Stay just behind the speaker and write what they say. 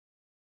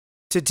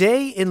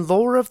Today, in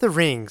Lore of the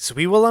Rings,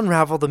 we will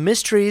unravel the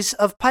mysteries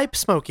of pipe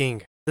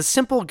smoking, the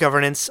simple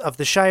governance of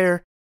the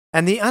Shire,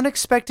 and the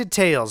unexpected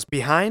tales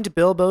behind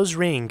Bilbo's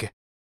ring,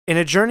 in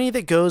a journey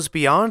that goes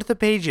beyond the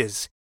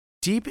pages,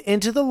 deep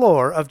into the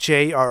lore of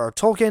J.R.R.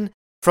 Tolkien,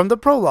 from the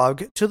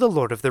prologue to the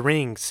Lord of the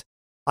Rings.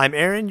 I'm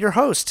Aaron, your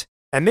host,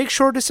 and make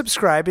sure to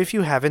subscribe if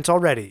you haven't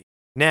already.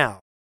 Now,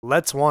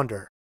 let's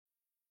wander.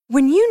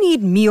 When you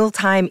need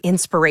mealtime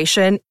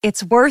inspiration,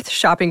 it's worth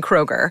shopping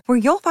Kroger, where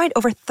you'll find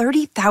over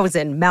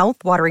 30,000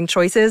 mouth-watering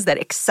choices that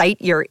excite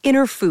your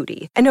inner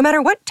foodie. And no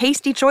matter what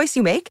tasty choice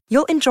you make,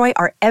 you'll enjoy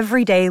our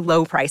everyday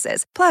low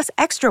prices, plus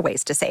extra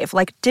ways to save,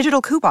 like digital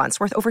coupons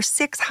worth over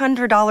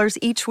 $600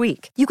 each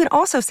week. You can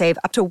also save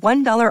up to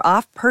 $1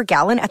 off per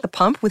gallon at the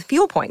pump with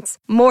fuel points.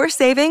 More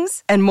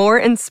savings and more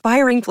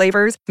inspiring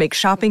flavors make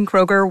shopping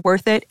Kroger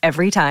worth it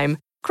every time.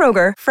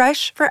 Kroger,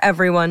 fresh for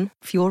everyone.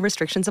 Fuel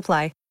restrictions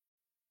apply.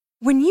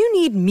 When you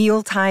need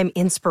mealtime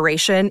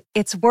inspiration,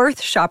 it's worth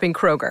shopping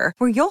Kroger,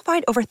 where you'll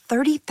find over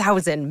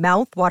 30,000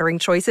 mouth-watering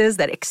choices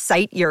that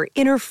excite your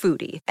inner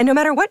foodie. And no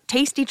matter what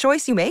tasty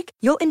choice you make,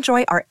 you'll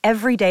enjoy our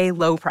everyday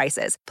low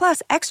prices,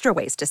 plus extra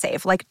ways to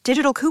save, like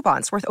digital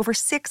coupons worth over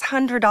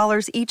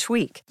 $600 each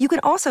week. You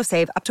can also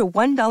save up to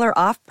 $1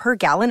 off per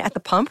gallon at the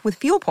pump with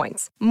fuel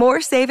points.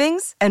 More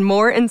savings and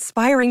more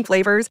inspiring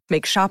flavors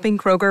make shopping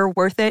Kroger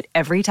worth it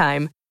every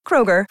time.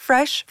 Kroger,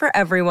 fresh for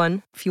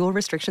everyone. Fuel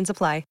restrictions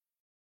apply.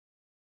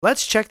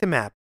 Let's check the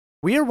map.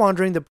 We are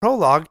wandering the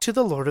prologue to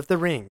the Lord of the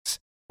Rings.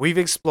 We've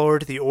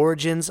explored the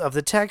origins of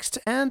the text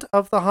and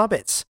of the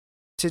hobbits.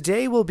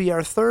 Today will be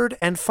our third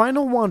and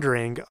final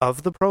wandering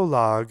of the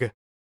prologue.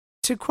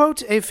 To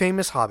quote a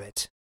famous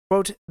hobbit,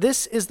 quote,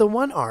 "This is the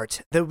one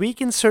art that we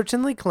can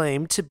certainly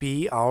claim to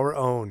be our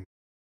own."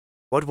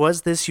 What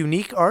was this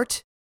unique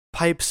art?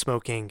 Pipe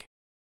smoking.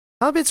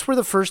 Hobbits were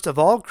the first of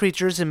all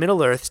creatures in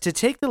Middle-earth to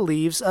take the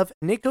leaves of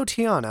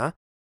Nicotiana,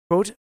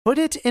 quote, "put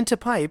it into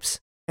pipes,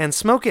 and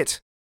smoke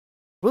it."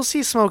 We'll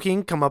see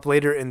smoking come up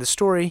later in the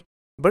story,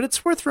 but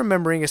it's worth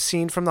remembering a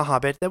scene from The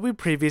Hobbit that we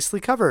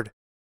previously covered.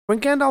 When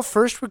Gandalf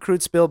first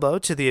recruits Bilbo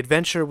to the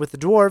adventure with the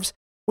dwarves,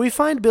 we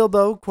find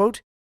Bilbo,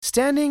 quote,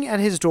 "standing at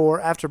his door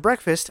after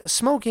breakfast,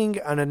 smoking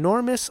an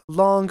enormous,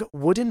 long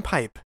wooden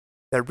pipe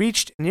that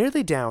reached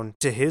nearly down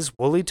to his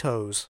woolly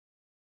toes."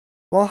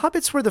 While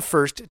hobbits were the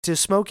first to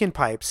smoke in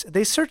pipes,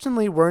 they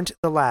certainly weren't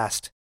the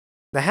last.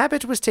 The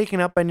habit was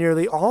taken up by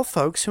nearly all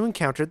folks who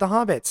encountered the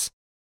hobbits,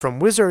 from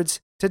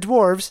wizards to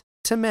dwarves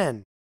to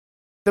men.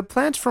 The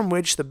plant from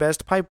which the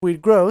best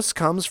pipeweed grows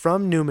comes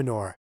from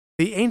Numenor,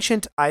 the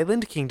ancient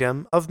island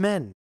kingdom of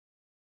men.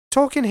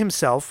 Tolkien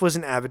himself was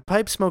an avid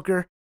pipe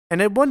smoker, and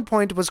at one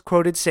point was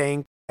quoted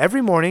saying,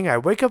 "Every morning I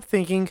wake up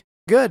thinking,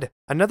 good,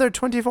 another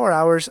 24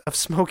 hours of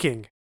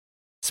smoking."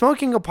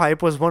 Smoking a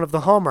pipe was one of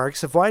the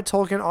hallmarks of why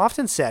Tolkien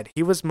often said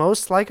he was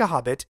most like a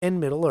hobbit in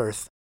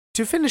Middle-earth.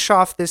 To finish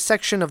off this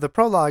section of the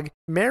prologue,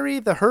 Mary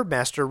the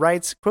Herbmaster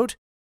writes, quote,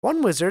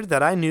 "One wizard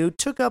that I knew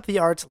took up the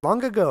art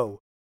long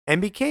ago,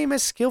 and became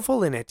as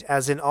skillful in it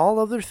as in all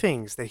other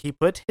things that he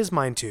put his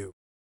mind to."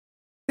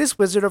 This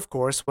wizard, of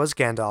course, was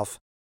Gandalf.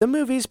 The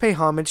movies pay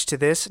homage to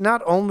this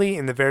not only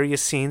in the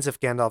various scenes of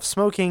Gandalf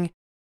smoking,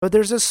 but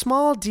there's a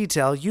small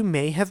detail you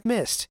may have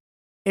missed.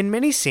 In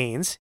many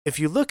scenes, if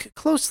you look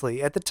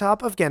closely at the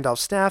top of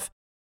Gandalf's staff,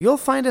 you'll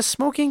find a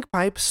smoking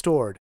pipe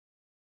stored.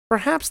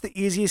 Perhaps the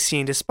easiest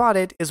scene to spot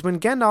it is when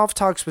Gandalf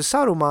talks with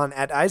Saruman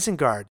at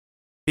Isengard,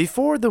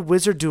 before the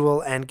wizard duel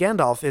and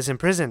Gandalf is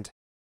imprisoned.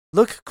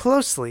 Look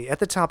closely at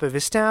the top of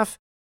his staff,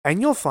 and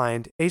you'll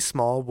find a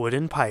small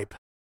wooden pipe.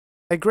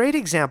 A great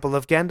example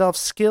of Gandalf's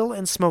skill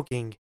in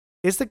smoking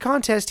is the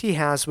contest he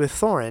has with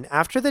Thorin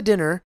after the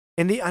dinner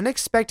in the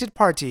unexpected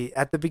party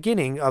at the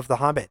beginning of The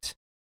Hobbit.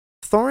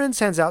 Thorin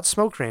sends out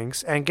smoke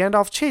rings, and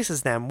Gandalf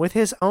chases them with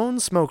his own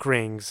smoke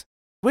rings,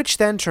 which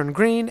then turn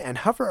green and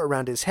hover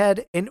around his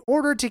head in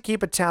order to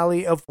keep a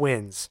tally of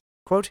wins.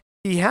 Quote,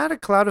 "He had a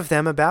cloud of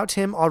them about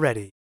him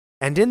already,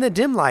 and in the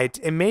dim light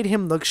it made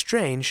him look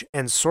strange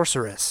and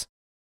sorcerous."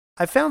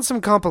 I found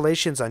some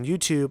compilations on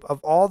YouTube of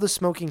all the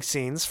smoking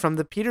scenes from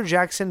the Peter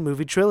Jackson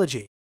movie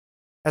trilogy.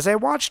 As I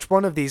watched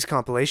one of these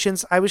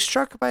compilations, I was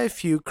struck by a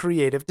few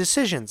creative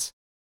decisions.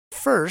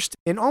 First,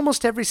 in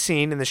almost every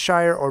scene in the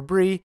Shire or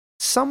Bree,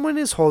 someone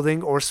is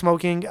holding or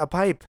smoking a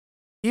pipe,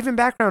 even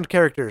background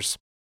characters.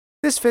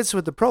 This fits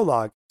with the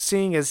prologue,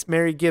 seeing as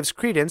Mary gives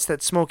credence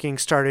that smoking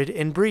started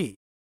in Bree.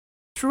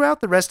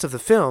 Throughout the rest of the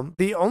film,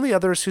 the only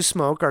others who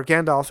smoke are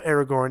Gandalf,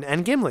 Aragorn,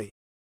 and Gimli,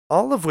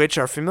 all of which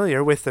are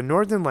familiar with the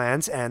Northern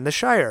Lands and the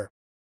Shire.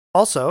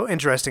 Also,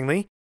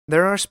 interestingly,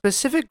 there are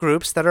specific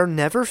groups that are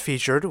never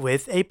featured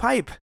with a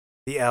pipe: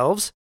 the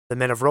elves, the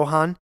men of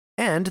Rohan,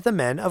 and the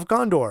men of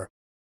Gondor.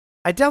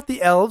 I doubt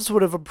the elves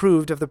would have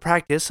approved of the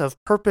practice of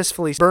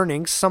purposefully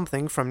burning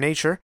something from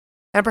nature,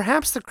 and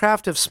perhaps the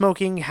craft of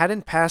smoking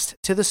hadn't passed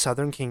to the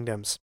southern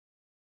kingdoms.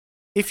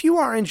 If you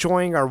are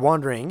enjoying our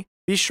wandering,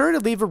 be sure to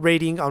leave a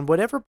rating on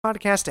whatever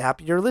podcast app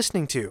you're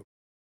listening to.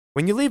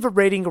 When you leave a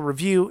rating or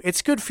review,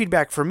 it's good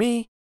feedback for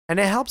me, and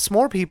it helps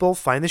more people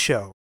find the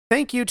show.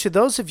 Thank you to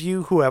those of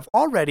you who have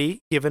already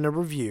given a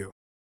review.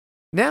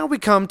 Now we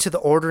come to the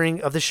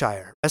ordering of the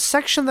Shire, a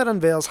section that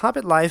unveils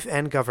Hobbit life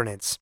and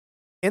governance.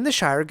 In the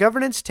Shire,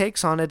 governance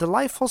takes on a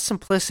delightful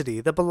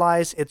simplicity that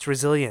belies its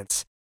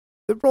resilience.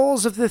 The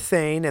roles of the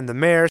Thane and the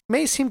Mayor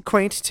may seem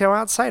quaint to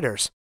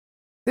outsiders.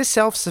 This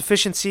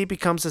self-sufficiency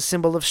becomes a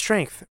symbol of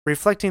strength,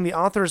 reflecting the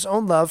author's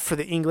own love for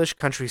the English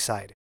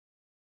countryside.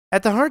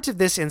 At the heart of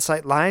this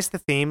insight lies the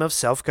theme of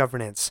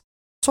self-governance.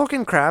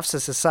 Tolkien crafts a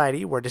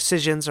society where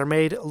decisions are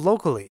made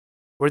locally,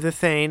 where the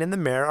Thane and the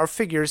Mayor are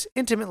figures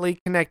intimately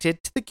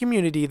connected to the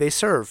community they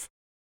serve.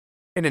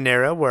 In an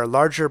era where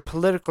larger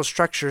political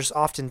structures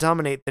often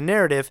dominate the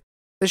narrative,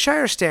 the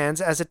Shire stands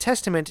as a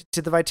testament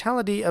to the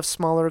vitality of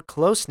smaller,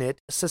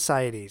 close-knit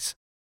societies.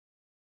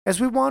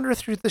 As we wander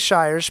through the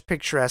Shire's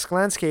picturesque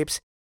landscapes,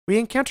 we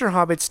encounter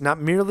hobbits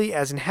not merely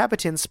as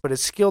inhabitants but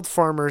as skilled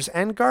farmers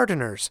and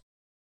gardeners.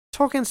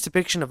 Tolkien's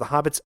depiction of the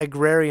hobbit's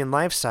agrarian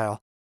lifestyle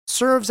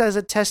serves as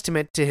a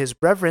testament to his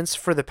reverence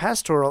for the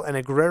pastoral and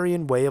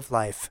agrarian way of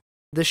life.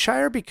 The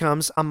Shire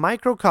becomes a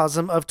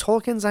microcosm of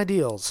Tolkien's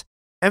ideals,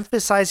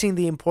 emphasizing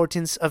the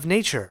importance of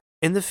nature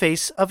in the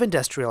face of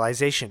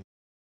industrialization.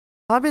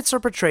 Hobbits are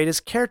portrayed as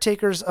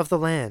caretakers of the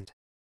land,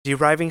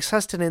 deriving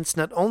sustenance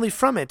not only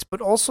from it but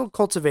also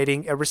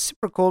cultivating a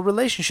reciprocal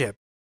relationship.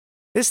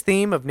 This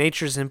theme of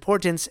nature's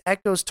importance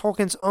echoes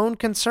Tolkien's own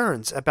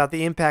concerns about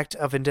the impact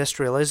of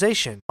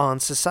industrialization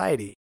on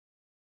society.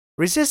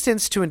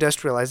 Resistance to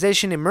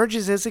industrialization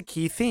emerges as a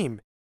key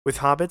theme, with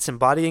hobbits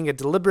embodying a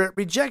deliberate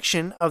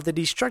rejection of the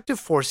destructive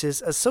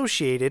forces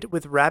associated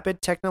with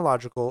rapid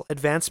technological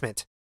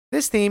advancement.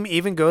 This theme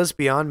even goes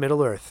beyond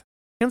Middle-earth.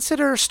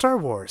 Consider Star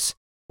Wars,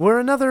 where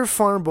another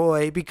farm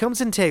boy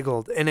becomes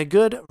entangled in a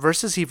good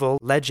versus evil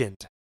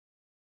legend.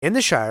 In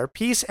the Shire,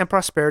 peace and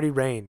prosperity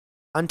reign,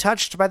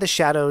 untouched by the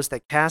shadows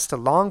that cast a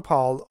long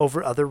pall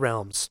over other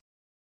realms.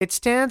 It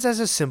stands as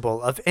a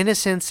symbol of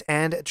innocence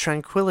and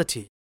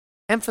tranquility,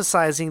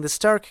 emphasizing the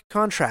stark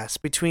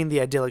contrast between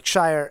the idyllic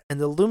Shire and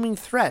the looming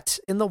threat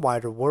in the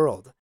wider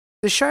world.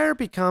 The Shire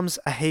becomes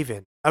a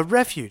haven, a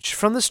refuge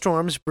from the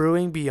storms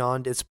brewing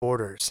beyond its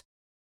borders.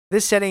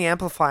 This setting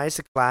amplifies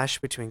the clash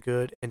between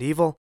good and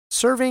evil,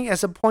 serving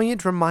as a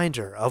poignant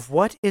reminder of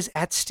what is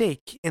at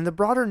stake in the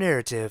broader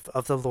narrative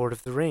of The Lord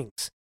of the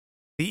Rings.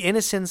 The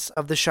innocence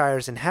of the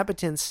Shire's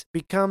inhabitants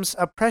becomes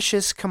a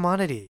precious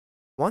commodity,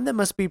 one that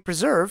must be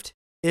preserved,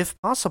 if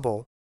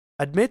possible,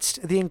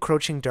 amidst the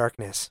encroaching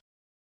darkness.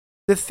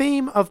 The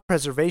theme of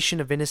preservation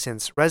of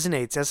innocence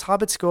resonates as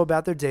hobbits go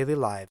about their daily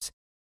lives,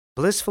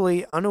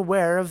 blissfully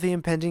unaware of the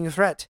impending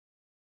threat.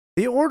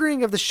 The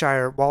ordering of the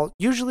Shire, while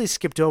usually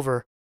skipped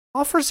over,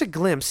 offers a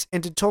glimpse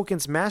into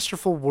Tolkien's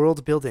masterful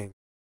world-building,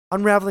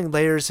 unraveling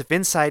layers of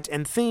insight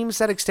and themes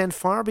that extend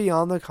far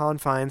beyond the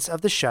confines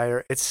of the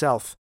Shire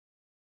itself.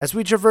 As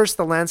we traverse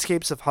the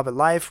landscapes of Hobbit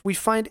life, we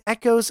find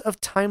echoes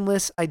of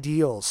timeless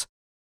ideals,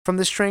 from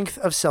the strength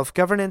of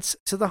self-governance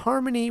to the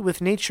harmony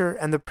with nature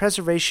and the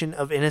preservation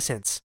of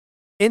innocence.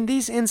 In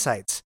these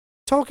insights,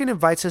 Tolkien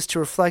invites us to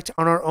reflect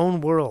on our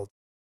own world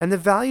and the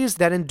values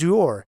that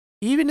endure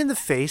even in the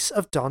face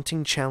of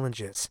daunting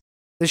challenges.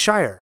 The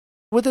Shire,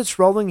 with its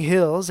rolling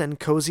hills and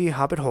cozy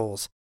hobbit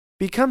holes,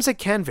 becomes a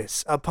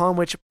canvas upon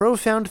which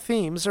profound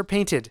themes are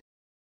painted,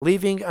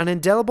 leaving an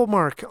indelible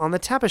mark on the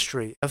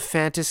tapestry of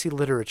fantasy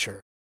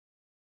literature.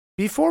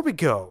 Before we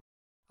go,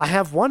 I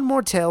have one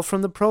more tale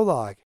from the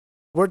prologue,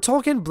 where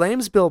Tolkien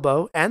blames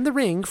Bilbo and the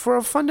ring for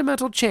a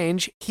fundamental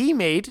change he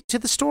made to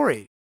the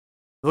story.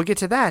 We'll get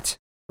to that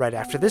right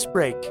after this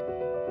break.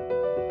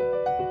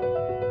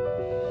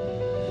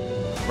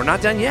 We're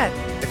not done yet.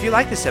 If you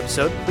like this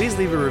episode, please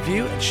leave a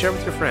review and share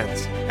with your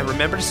friends. And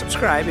remember to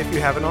subscribe if you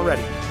haven't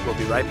already. We'll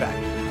be right back.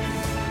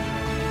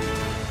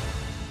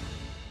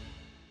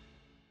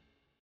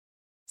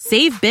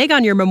 Save big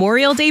on your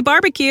Memorial Day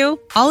barbecue,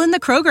 all in the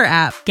Kroger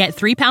app. Get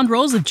 3-pound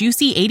rolls of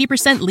juicy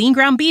 80% lean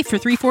ground beef for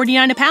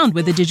 $3.49 a pound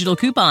with a digital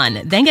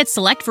coupon. Then get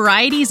select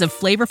varieties of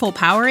flavorful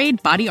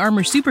Powerade, Body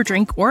Armor Super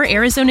Drink, or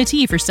Arizona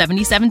tea for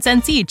 77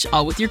 cents each,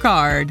 all with your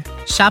card.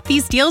 Shop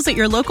these deals at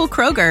your local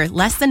Kroger,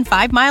 less than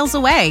 5 miles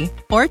away.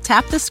 Or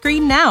tap the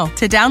screen now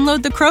to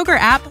download the Kroger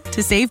app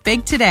to save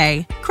big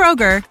today.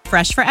 Kroger,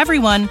 fresh for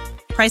everyone.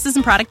 Prices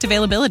and product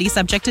availability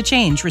subject to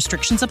change.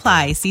 Restrictions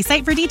apply. See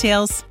site for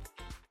details.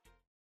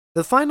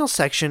 The final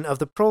section of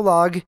the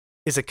prologue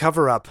is a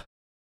cover-up.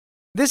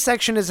 This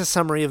section is a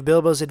summary of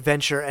Bilbo's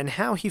adventure and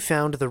how he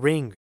found the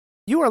ring.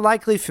 You are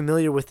likely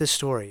familiar with this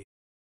story.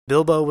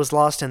 Bilbo was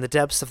lost in the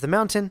depths of the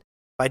mountain,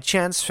 by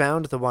chance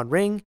found the One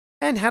Ring,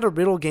 and had a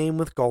riddle game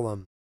with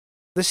Gollum.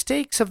 The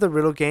stakes of the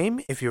riddle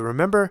game, if you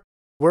remember,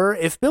 were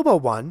if Bilbo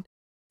won,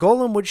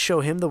 Gollum would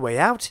show him the way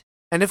out,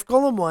 and if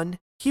Gollum won,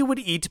 he would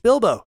eat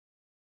Bilbo.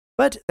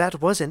 But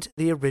that wasn't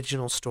the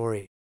original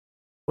story.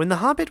 When The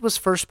Hobbit was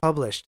first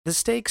published, the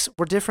stakes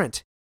were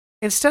different.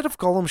 Instead of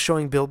Gollum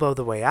showing Bilbo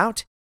the way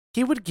out,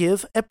 he would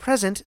give a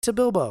present to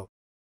Bilbo.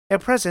 A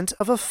present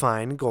of a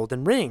fine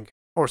golden ring,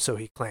 or so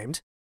he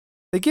claimed.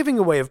 The giving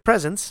away of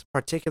presents,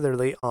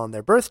 particularly on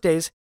their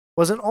birthdays,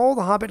 was an old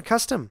Hobbit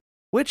custom,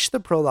 which the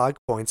prologue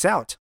points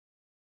out.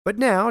 But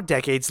now,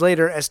 decades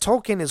later, as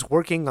Tolkien is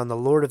working on the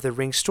Lord of the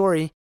Rings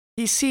story,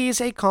 he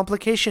sees a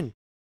complication.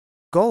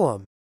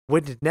 Gollum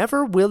would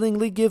never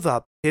willingly give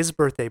up his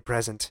birthday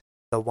present,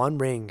 the One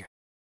Ring.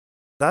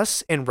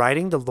 Thus, in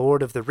writing the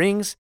Lord of the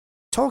Rings,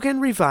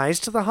 Tolkien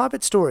revised the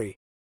Hobbit story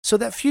so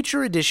that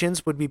future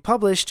editions would be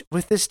published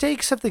with the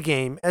stakes of the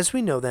game as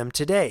we know them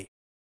today.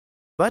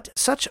 But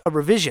such a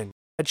revision,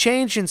 a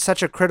change in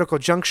such a critical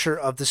juncture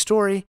of the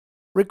story,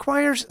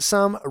 requires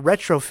some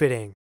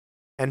retrofitting.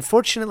 And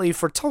fortunately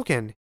for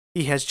Tolkien,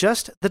 he has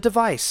just the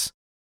device,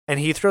 and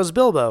he throws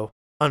Bilbo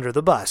under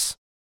the bus.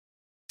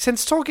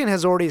 Since Tolkien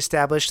has already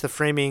established the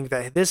framing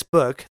that this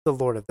book, The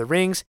Lord of the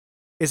Rings,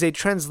 is a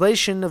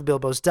translation of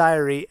Bilbo's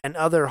diary and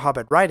other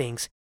Hobbit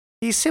writings,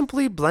 he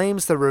simply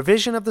blames the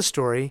revision of the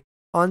story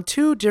on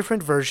two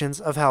different versions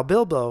of how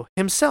Bilbo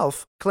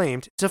himself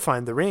claimed to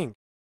find the ring.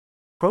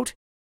 Quote,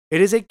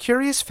 "It is a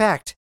curious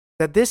fact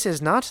that this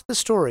is not the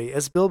story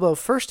as Bilbo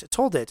first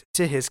told it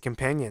to his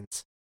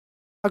companions."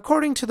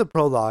 According to the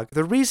prologue,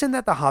 the reason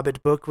that the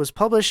Hobbit book was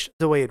published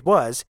the way it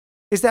was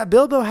is that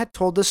Bilbo had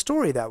told the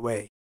story that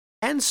way,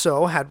 and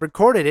so had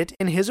recorded it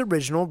in his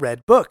original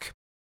Red Book,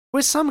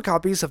 with some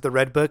copies of the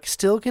Red Book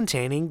still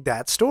containing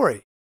that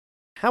story.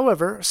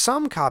 However,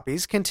 some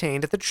copies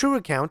contained the true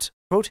account,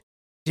 quote,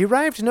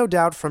 "derived no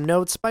doubt from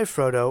notes by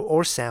Frodo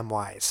or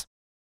Samwise."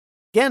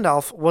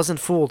 Gandalf wasn't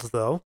fooled,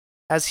 though,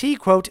 as he,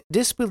 quote,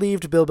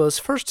 disbelieved Bilbo's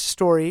first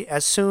story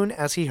as soon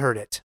as he heard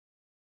it.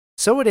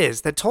 So it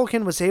is that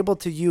Tolkien was able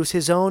to use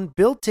his own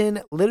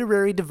built-in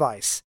literary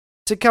device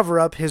to cover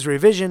up his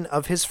revision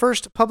of his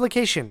first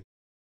publication,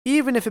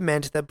 even if it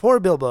meant that poor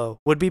Bilbo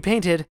would be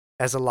painted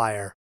as a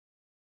liar.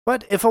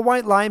 But if a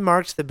white lie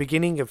marked the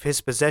beginning of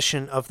his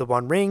possession of the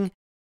One Ring,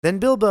 then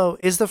Bilbo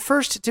is the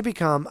first to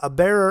become a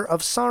bearer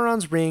of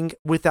Sauron's ring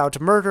without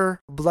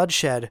murder,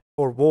 bloodshed,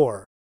 or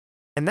war.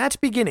 And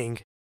that beginning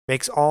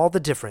makes all the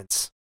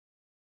difference.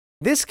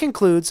 This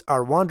concludes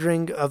our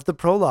wandering of the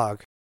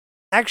prologue.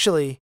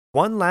 Actually,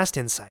 one last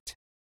insight.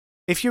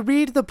 If you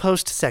read the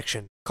post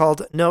section,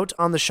 called Note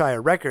on the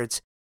Shire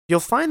Records, you'll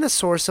find the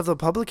source of the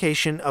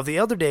publication of the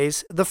Elder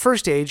Days, the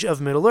First Age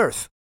of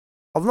Middle-earth.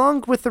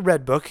 Along with the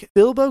Red Book,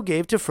 Bilbo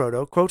gave to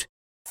Frodo, quote,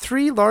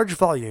 3 large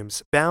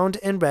volumes bound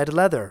in red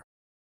leather,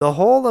 the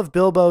whole of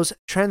Bilbo's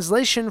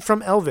translation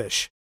from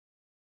Elvish.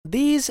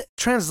 These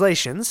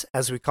translations,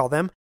 as we call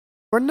them,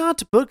 were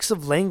not books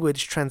of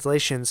language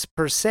translations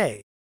per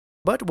se,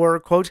 but were,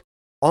 quote,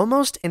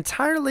 almost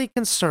entirely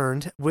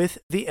concerned with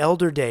the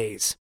Elder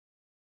Days.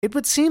 It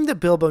would seem that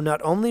Bilbo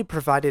not only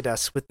provided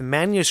us with the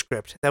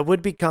manuscript that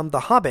would become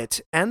The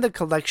Hobbit and the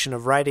collection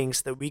of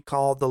writings that we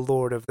call The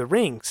Lord of the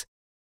Rings,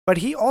 but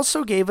he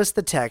also gave us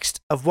the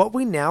text of what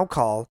we now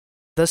call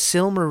the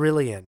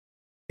Silmarillion,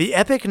 the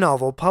epic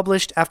novel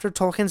published after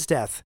Tolkien's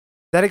death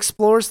that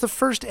explores the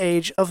first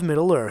age of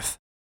Middle-earth.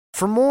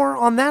 For more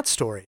on that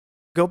story,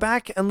 go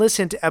back and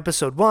listen to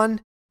episode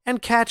 1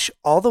 and catch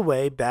all the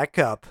way back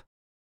up.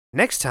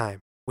 Next time,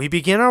 we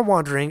begin our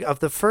wandering of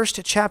the first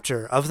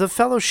chapter of the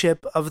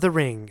Fellowship of the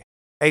Ring,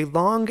 a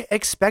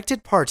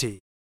long-expected party,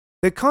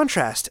 the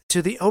contrast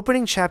to the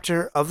opening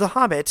chapter of The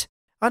Hobbit,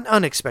 an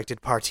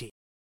unexpected party.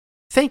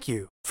 Thank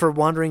you for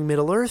wandering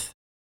Middle-earth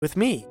with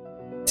me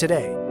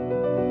today.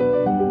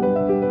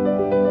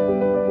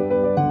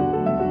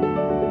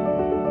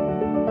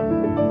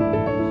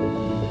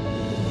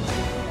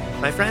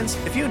 My friends,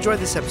 if you enjoyed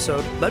this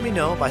episode, let me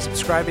know by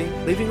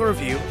subscribing, leaving a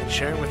review, and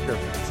sharing with your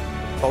friends.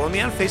 Follow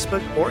me on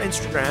Facebook or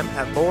Instagram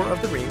at Lore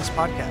of the Rings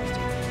Podcast.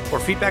 For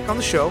feedback on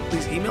the show,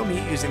 please email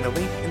me using the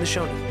link in the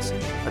show notes.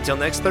 Until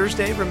next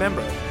Thursday,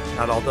 remember,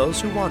 not all those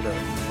who wander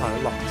are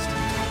lost.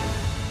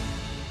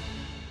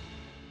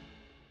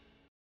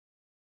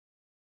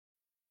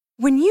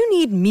 When you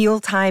need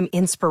mealtime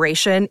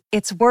inspiration,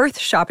 it's worth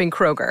shopping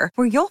Kroger,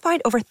 where you'll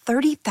find over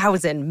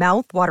 30,000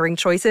 mouth-watering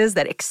choices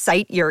that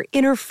excite your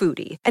inner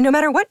foodie. And no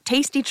matter what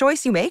tasty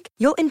choice you make,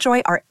 you'll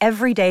enjoy our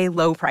everyday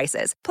low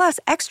prices, plus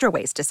extra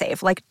ways to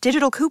save, like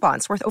digital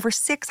coupons worth over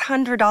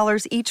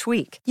 $600 each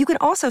week. You can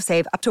also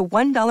save up to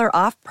 $1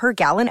 off per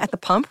gallon at the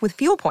pump with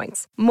fuel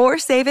points. More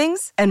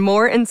savings and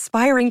more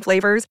inspiring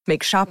flavors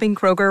make shopping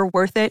Kroger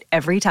worth it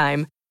every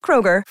time.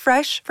 Kroger,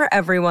 fresh for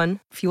everyone.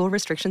 Fuel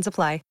restrictions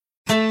apply.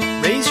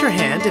 Raise your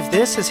hand if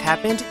this has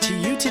happened to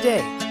you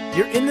today.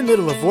 You're in the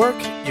middle of work,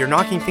 you're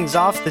knocking things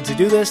off the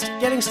to-do list,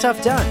 getting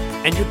stuff done,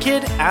 and your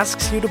kid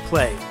asks you to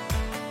play.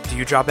 Do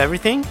you drop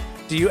everything?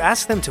 Do you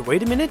ask them to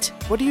wait a minute?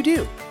 What do you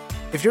do?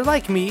 If you're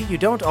like me, you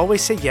don't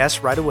always say yes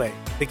right away.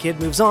 The kid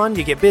moves on,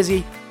 you get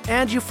busy,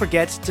 and you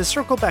forget to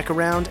circle back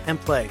around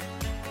and play.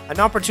 An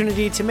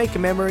opportunity to make a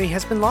memory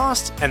has been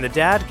lost, and the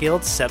dad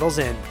guilt settles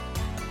in.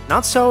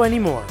 Not so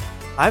anymore.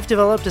 I've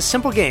developed a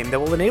simple game that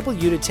will enable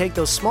you to take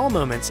those small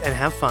moments and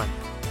have fun.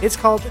 It's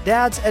called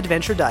Dad's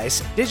Adventure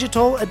Dice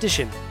Digital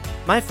Edition.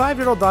 My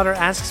 5-year-old daughter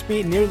asks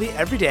me nearly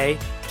every day,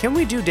 can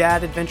we do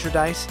Dad Adventure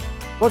Dice?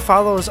 What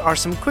follows are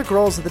some quick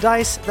rolls of the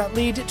dice that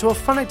lead to a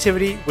fun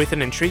activity with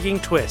an intriguing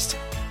twist.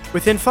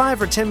 Within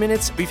 5 or 10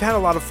 minutes, we've had a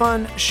lot of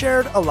fun,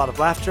 shared a lot of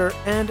laughter,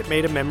 and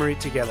made a memory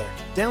together.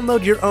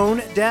 Download your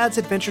own Dad's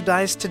Adventure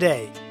Dice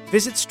today.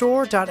 Visit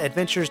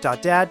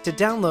store.adventures.dad to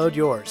download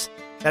yours.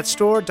 That's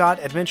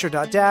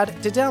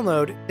store.adventure.dad to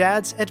download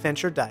Dad's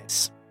Adventure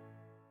Dice.